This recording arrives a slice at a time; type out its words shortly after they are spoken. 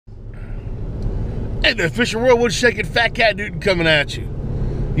Hey, the fishing world wood shaking fat cat dude coming at you.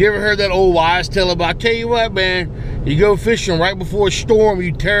 You ever heard that old wise tale about, I tell you what, man, you go fishing right before a storm,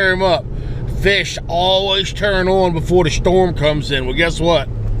 you tear them up. Fish always turn on before the storm comes in. Well, guess what?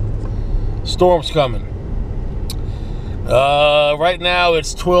 Storm's coming. Right now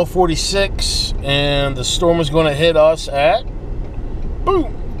it's 12:46 and the storm is going to hit us at,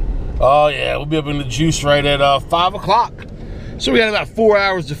 boom. Oh yeah, we'll be up in the juice right at 5 o'clock. So we got about 4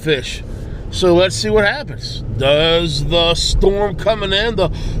 hours to fish. So let's see what happens. Does the storm coming in, the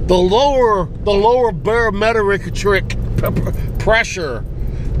lower barometric pressure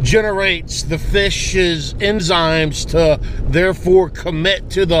generates the fish's enzymes to therefore commit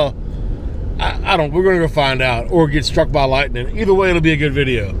to the, I don't, we're gonna go find out, or get struck by lightning. Either way, it'll be a good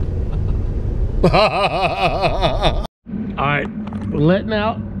video. All right, we're letting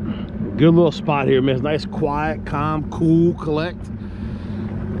out. Good little spot here, man. It's nice, quiet, calm, cool, collect.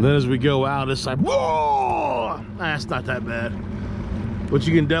 And then as we go out, it's like, whoa! That's not that bad. But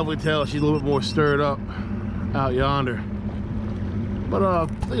you can definitely tell she's a little bit more stirred up out yonder. But I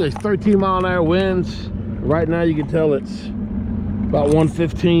think it's 13-mile-an-hour winds. Right now you can tell it's about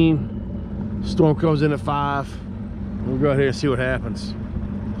 1:15. Storm comes in at 5. We'll go out here and see what happens.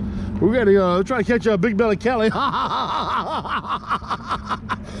 We're gonna try to catch a big belly Kelly.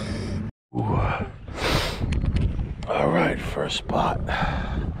 All right, first spot.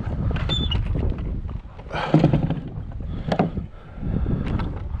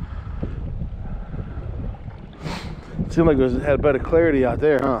 Seemed like it had better clarity out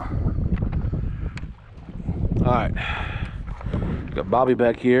there, huh? All right, got Bobby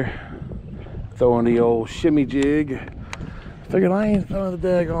back here throwing the old shimmy jig. Figured I ain't throwing the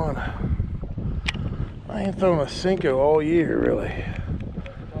daggone. I ain't throwing a Cinco all year, really.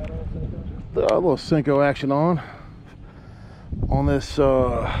 A little Cinco action on this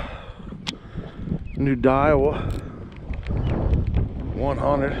new Daiwa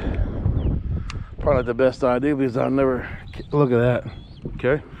 100. Probably not the best idea because I never look at that.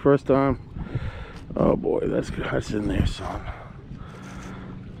 Okay, first time. Oh boy, that's in there, son.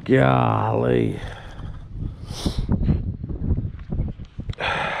 Golly,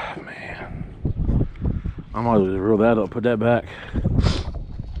 man, I might as well reel that up, put that back.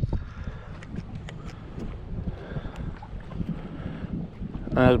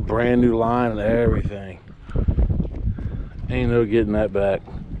 That's a brand new line and everything. Ain't no getting that back.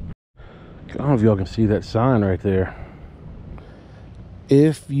 I don't know if y'all can see that sign right there.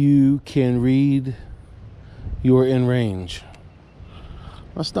 If you can read, you're in range.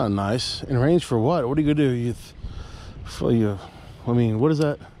 That's not nice. In range for what? What are you gonna do? I mean, what is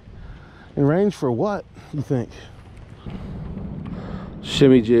that? In range for what, you think?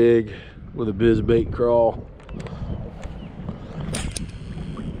 Shimmy jig with a biz bait crawl.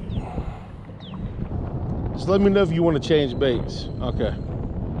 Just let me know if you want to change baits. Okay.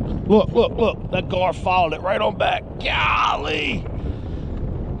 Look, that gar followed it right on back. Golly!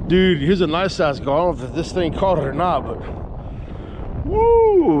 Dude, here's a nice size gar. I don't know if this thing caught it or not, but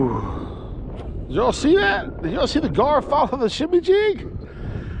woo! Did y'all see that? Did y'all see the gar follow the shimmy jig?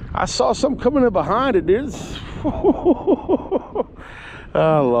 I saw something coming in behind it, dude.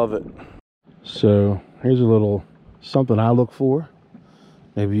 I love it. So here's a little something I look for.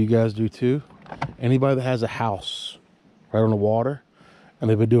 Maybe you guys do too. Anybody that has a house right on the water and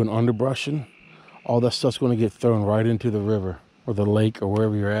they've been doing underbrushing, all that stuff's going to get thrown right into the river or the lake or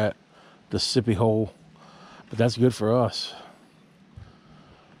wherever you're at, the sippy hole. But that's good for us.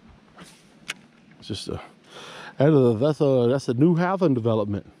 It's just that's a new housing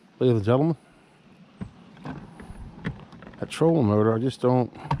development, ladies and gentlemen. That trolling motor, I just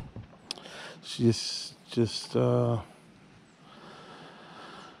don't. It's just you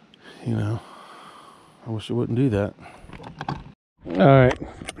know, I wish I wouldn't do that. All right,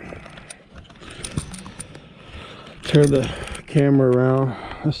 turn the camera around.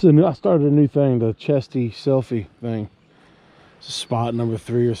 This is I started a new thing, the chesty selfie thing. It's spot number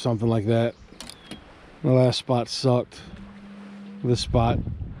 3 or something like that. The last spot sucked. This spot,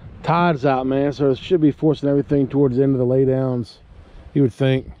 tide's out, man, so it should be forcing everything towards the end of the laydowns. You would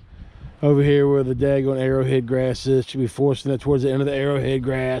think. Over here where the daggone arrowhead grass is, should be forcing that towards the end of the arrowhead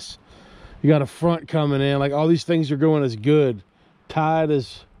grass. You got a front coming in, like all these things are going as good. The tide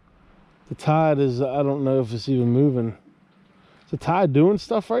is, I don't know if it's even moving. Is the tide doing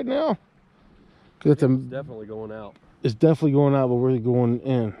stuff right now? It's definitely going out. It's definitely going out, but we're going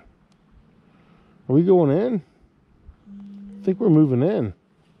in. Are we going in? I think we're moving in.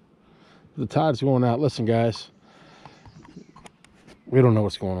 The tide's going out. Listen, guys, we don't know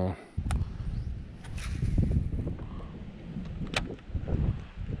what's going on.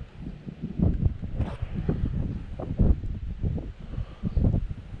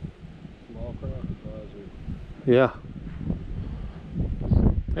 Yeah.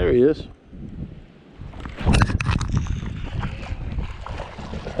 There he is.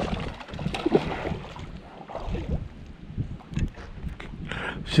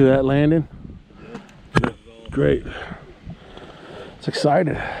 See that landing? Great. It's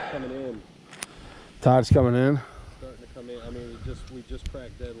excited. Coming in. Tide's coming in. Starting to come in. I mean, we just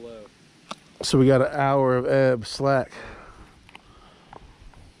cracked dead low. So we got an hour of ebb slack.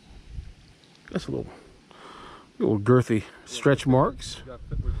 That's a little girthy. Stretch marks.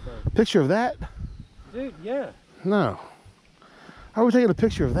 Picture of that? Dude, yeah. No. How are we taking a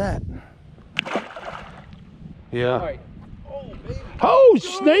picture of that? Yeah. All right. Oh, baby. Oh,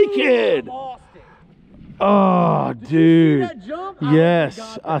 snakehead! Oh, dude. Did you see that jump?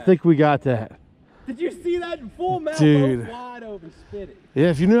 Yes, I think we got that. Did you see that in full mouth? Dude. Wide open, spit it. Yeah,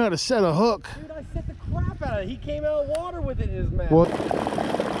 if you knew how to set a hook. Dude, I set the crap out of it. He came out of water with it in his mouth. Well,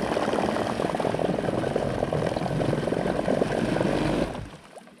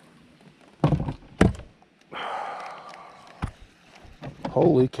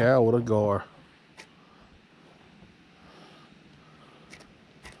 holy cow, what a gar.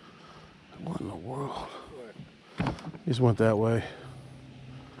 What in the world? He just went that way.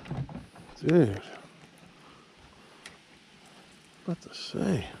 Dude. What to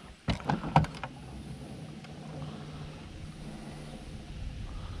say?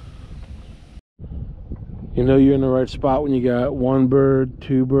 You know you're in the right spot when you got 1 bird,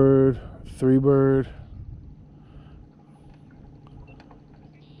 2 bird, 3 bird.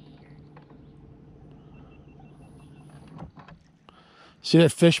 See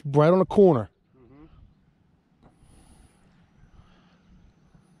that fish right on the corner? Mm-hmm.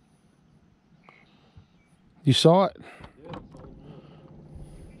 You saw it? Yeah,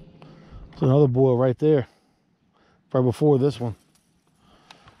 There's another boil right there. Right before this one.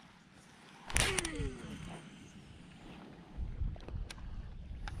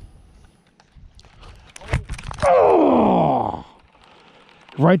 Oh!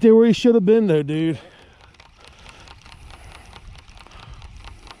 Right there where he should have been though, dude.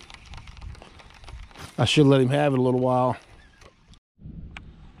 I should let him have it a little while.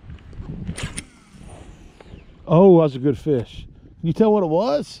 Oh, that was a good fish. Can you tell what it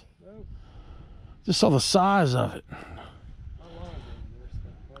was? No. Just saw the size of it.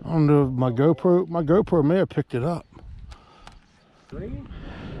 I don't know if my GoPro may have picked it up. Green?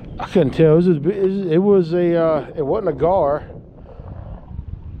 I couldn't tell. It wasn't a gar.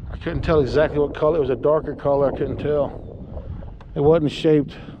 I couldn't tell exactly what color. It was a darker color. I couldn't tell. It wasn't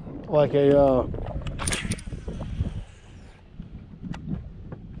shaped like a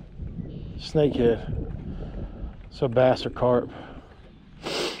snakehead. So bass or carp.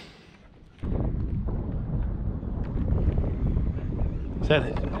 Is that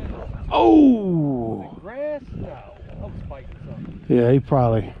it? Oh! Grass? No. I was fighting something. Yeah, he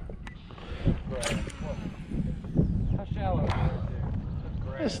probably. Grass. How shallow is it right there? That's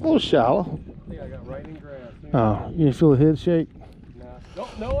grass. It's a little shallow. I think I got right in grass. Oh, you didn't feel the head shake? Nah.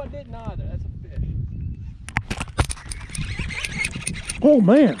 No, I didn't either. That's a fish. Oh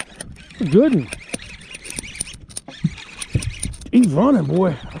man, good one. He's running,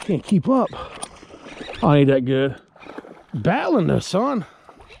 boy. I can't keep up. I ain't that good. Battling though, son.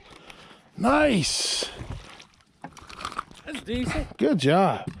 Nice. That's decent. Good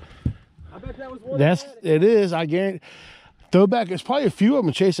job. I bet that was one. It is. I guarantee. Throwback. There's probably a few of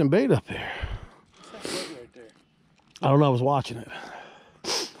them chasing bait up there. What's that floating right there? I don't know. I was watching it,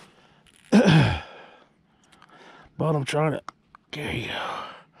 but I'm trying to. There you go.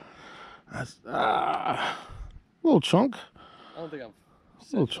 That's little chunk. I don't think I'm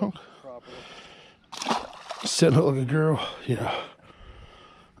Little chunk. properly. Sitting up like a girl. Yeah.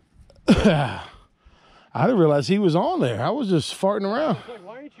 I didn't realize he was on there. I was just farting around. It's like,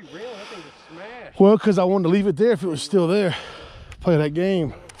 why aren't you reeling? That thing just smashed. Well, because I wanted to leave it there if it was still there. Play that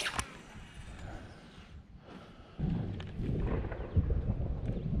game.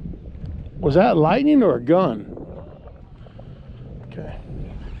 Was that lightning or a gun? Okay.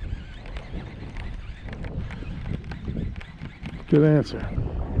 Good answer.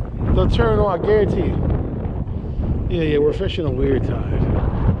 The terminal, I guarantee you. Yeah, we're fishing a weird tide.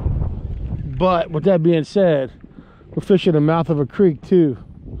 But with that being said, we're fishing the mouth of a creek too.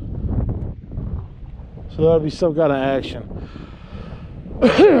 So that'll be some kind of action.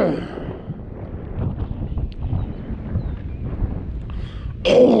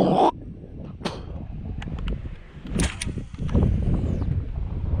 Oh.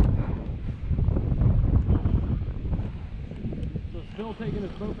 So still taking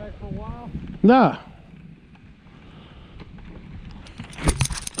his boat back for a while? Nah.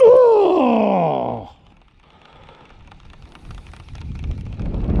 Oh!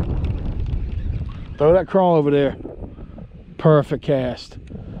 Throw that crawl over there. Perfect cast.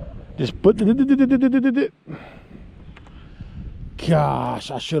 Just put the... Gosh,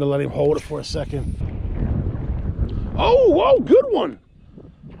 I should have let him hold it for a second. Oh, whoa, good one.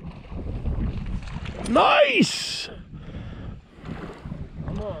 Nice.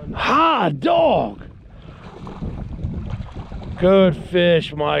 Come on. Ha, dog. Good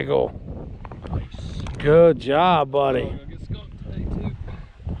fish, Michael. Good job, buddy.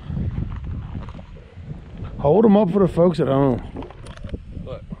 Hold them up for the folks at home.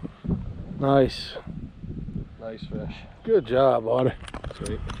 Look. Nice. Nice fish. Good job, buddy.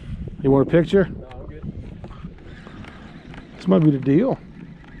 Sweet. You want a picture? No, I'm good. This might be the deal.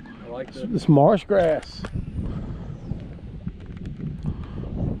 I like that. This marsh grass.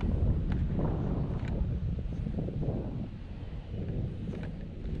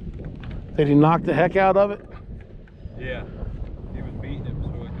 Did he knock the heck out of it? Yeah. He was beating it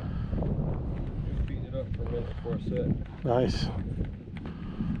so I could. He was beating it up for a minute before I set. Nice.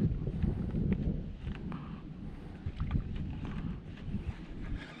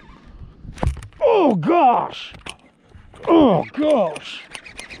 Oh gosh! Oh gosh!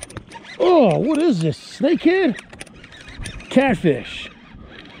 Oh, what is this? Snakehead? Catfish.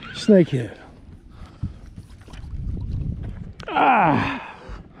 Snakehead. Ah!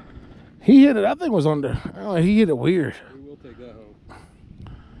 He hit it. That thing was under. Oh, he hit it weird. We will take that home.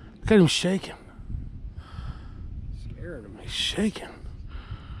 Look at him shaking. Scaring him. He's shaking.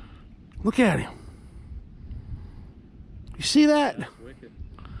 Look at him. You see that? That's wicked.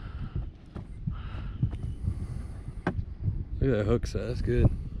 Look at that hook set. That's good.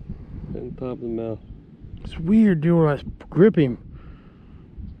 On top of the mouth. It's weird, dude. When I grip him,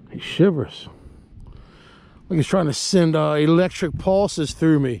 he shivers. Like he's trying to send electric pulses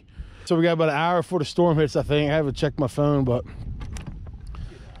through me. So we got about an hour before the storm hits, I think. I haven't checked my phone, but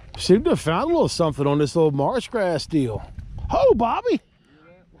seemed to have found a little something on this little marsh grass deal. Oh, Bobby!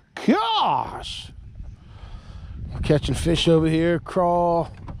 Gosh! Catching fish over here,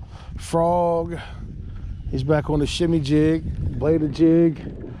 crawl, frog. He's back on the shimmy jig, bladed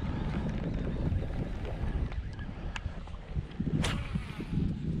jig.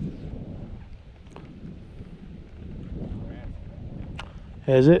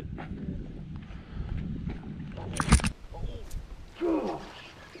 Has it?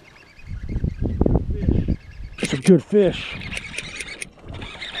 It's a good fish.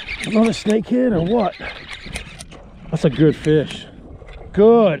 Another snakehead or what? That's a good fish.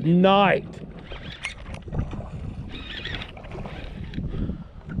 Good night.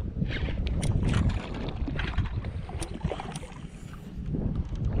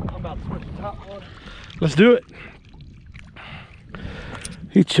 I'm about to switch the top water. Let's do it.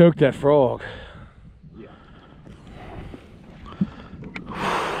 He choked that frog. Yeah.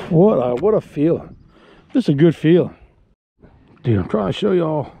 What a feeling. This is a good feeling. Dude, I'm trying to show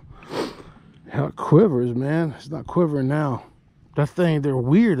y'all how it quivers, man. It's not quivering now. That thing, they're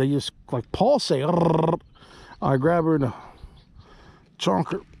weird. They just like pulsate. I grab her in the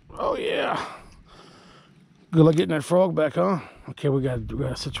chonker. Oh yeah. Good luck getting that frog back, huh? Okay, we got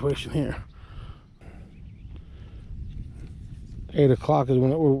a situation here. 8 o'clock is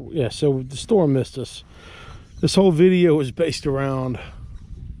when yeah, so the storm missed us. This whole video is based around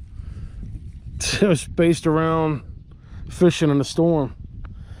fishing in the storm,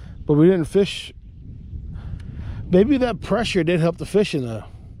 but we didn't fish. Maybe that pressure did help the fishing though,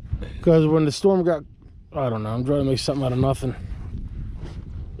 because when the storm got, I don't know, I'm trying to make something out of nothing.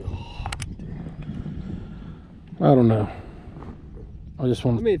 I don't know. I just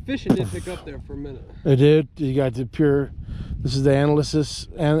want. I mean, fishing did pick up there for a minute. It did. You got the pure. This is the analysis.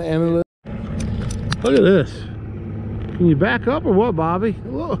 Look at this. Can you back up or what, Bobby?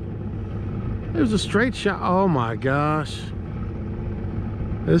 Look. There's a straight shot. Oh my gosh.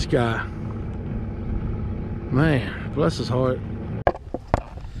 This guy. Man, bless his heart.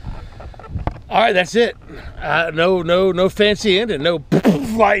 All right, that's it. No fancy ending. No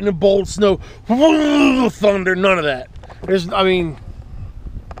lightning bolts. No thunder. None of that. I mean,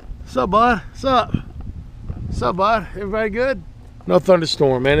 what's up, bud? What's up? What's up, bud? Everybody good? No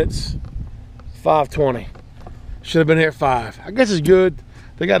thunderstorm, man. It's 5:20. Should have been here at 5. I guess it's good.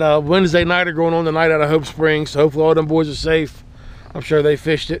 They got a Wednesday nighter going on tonight out of Hope Springs, so hopefully all them boys are safe. I'm sure they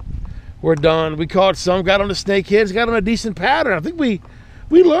fished it. We're done. We caught some, got on the snakeheads, got on a decent pattern. I think we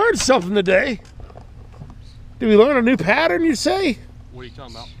learned something today. Did we learn a new pattern, you say? What are you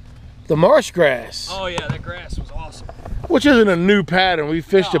talking about? The marsh grass. Oh yeah, that grass was awesome. Which isn't a new pattern. We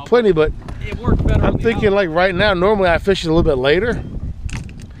fished it plenty, but it worked better. I'm thinking like right now, normally I fish it a little bit later.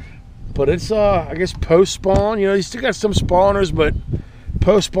 But it's I guess post spawn. You know, you still got some spawners, but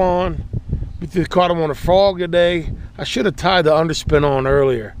post spawn, We caught them on a frog today. I should have tied the underspin on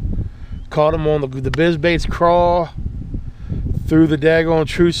earlier. Caught them on the BizBaits crawl. Threw the daggone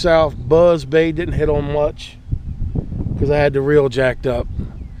True South buzz bait. Didn't hit on much because I had the reel jacked up.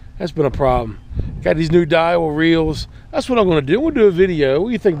 That's been a problem. Got these new Daiwa reels. That's what I'm going to do. We'll do a video. What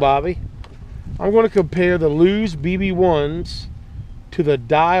do you think, Bobby? I'm going to compare the Lew's BB1s to the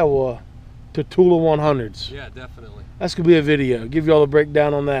Daiwa Tula 100s. Yeah, definitely. That's going to be a video. Give you all a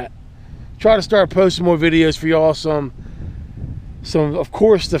breakdown on that. Try to start posting more videos for y'all. Some of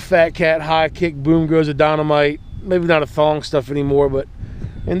course, the Fat Cat high kick boom goes a dynamite. Maybe not a thong stuff anymore, but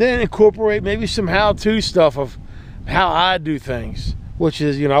and then incorporate maybe some how-to stuff of how I do things, which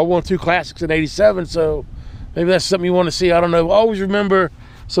is, you know, I won 2 classics in '87, so maybe that's something you want to see. I don't know. Always remember,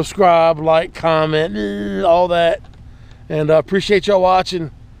 subscribe, like, comment, all that, and appreciate y'all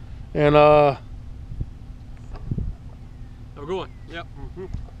watching. And Oh, good one. Yep.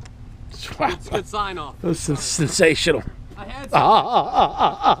 Wow. It's a good sign off. That was sensational. I had some.